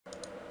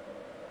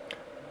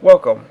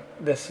Welcome,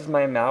 this is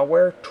my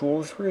malware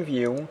tools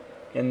review.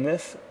 In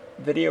this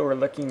video we're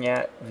looking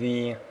at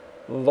the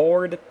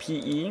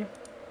LordPE.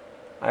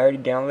 I already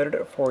downloaded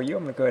it for you.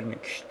 I'm going to go ahead and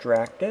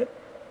extract it.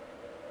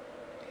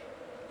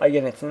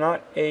 Again, it's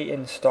not a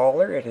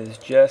installer, it is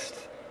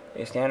just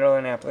a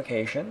standalone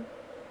application.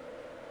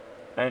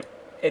 And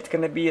it's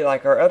going to be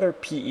like our other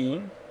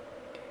PE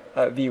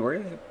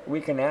viewers.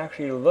 We can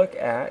actually look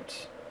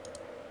at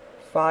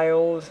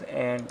files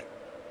and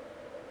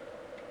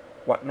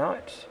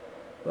whatnot.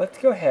 Let's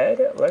go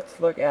ahead, let's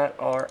look at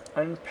our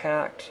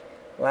unpacked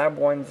lab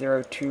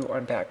 102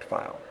 unpacked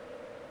file.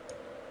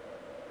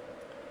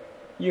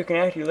 You can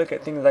actually look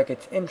at things like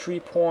its entry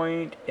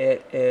point,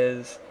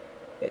 its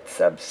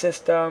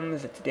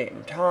subsystems, its date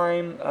and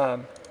time,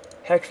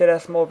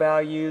 hexadecimal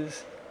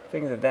values,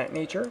 things of that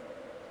nature.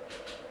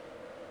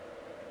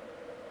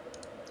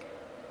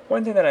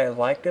 One thing that I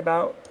liked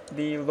about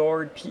the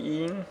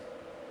LordPE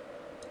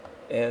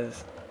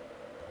is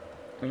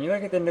when you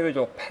look at the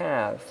individual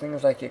paths,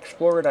 things like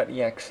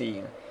explorer.exe,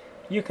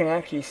 you can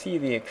actually see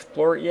the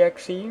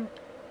explorer.exe,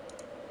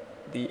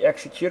 the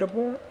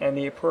executable, and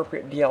the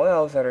appropriate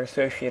DLLs that are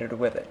associated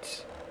with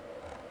it.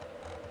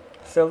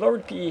 So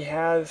LordPE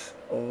has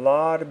a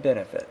lot of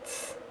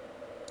benefits.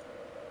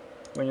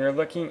 When you're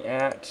looking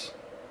at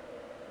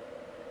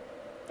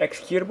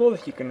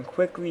executables, you can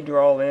quickly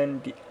draw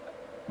in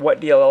what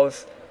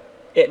DLLs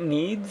it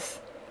needs,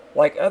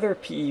 like other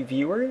PE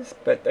viewers,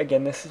 but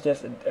again, this is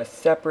just a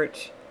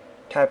separate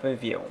type of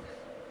view.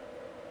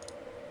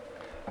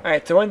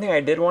 Alright, so one thing I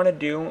did want to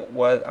do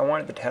was I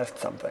wanted to test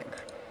something.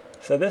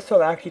 So this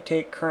will actually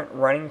take current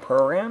running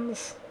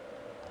programs.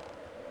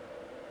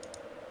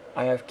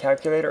 I have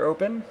calculator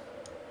open.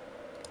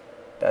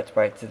 That's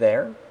why it's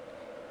there.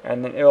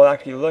 And then it will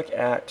actually look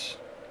at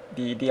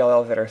the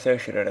DLLs that are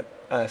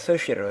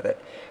associated with it.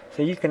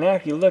 So you can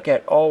actually look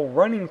at all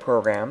running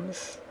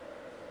programs.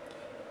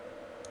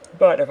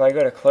 But if I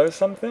go to close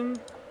something,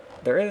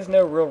 there is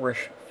no real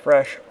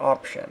refresh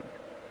option.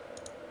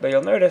 But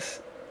you'll notice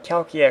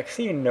calc.exe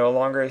no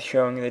longer is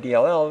showing the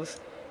DLLs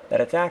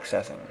that it's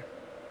accessing.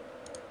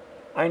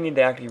 I need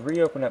to actually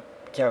reopen up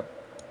calc.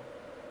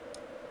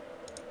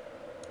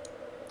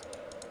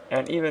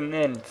 And even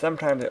then,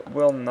 sometimes it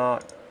will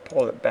not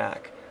pull it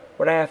back.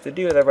 What I have to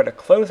do is I've got to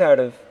close out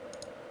of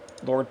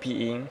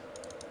LordPE,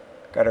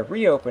 got to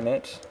reopen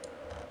it,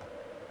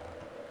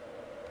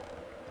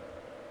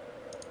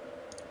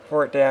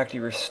 for it to actually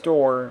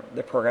restore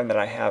the program that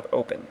I have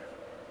open.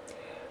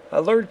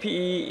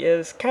 LordPE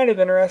is kind of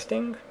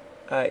interesting.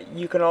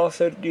 You can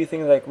also do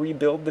things like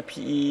rebuild the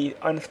PE,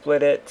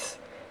 unsplit it,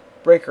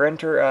 break or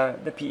enter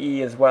the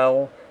PE as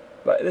well.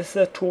 But this is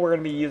a tool we're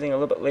going to be using a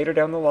little bit later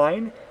down the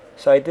line,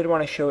 so I did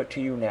want to show it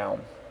to you now.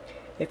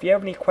 If you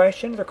have any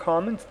questions or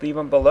comments, leave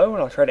them below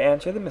and I'll try to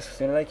answer them as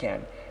soon as I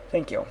can.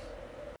 Thank you.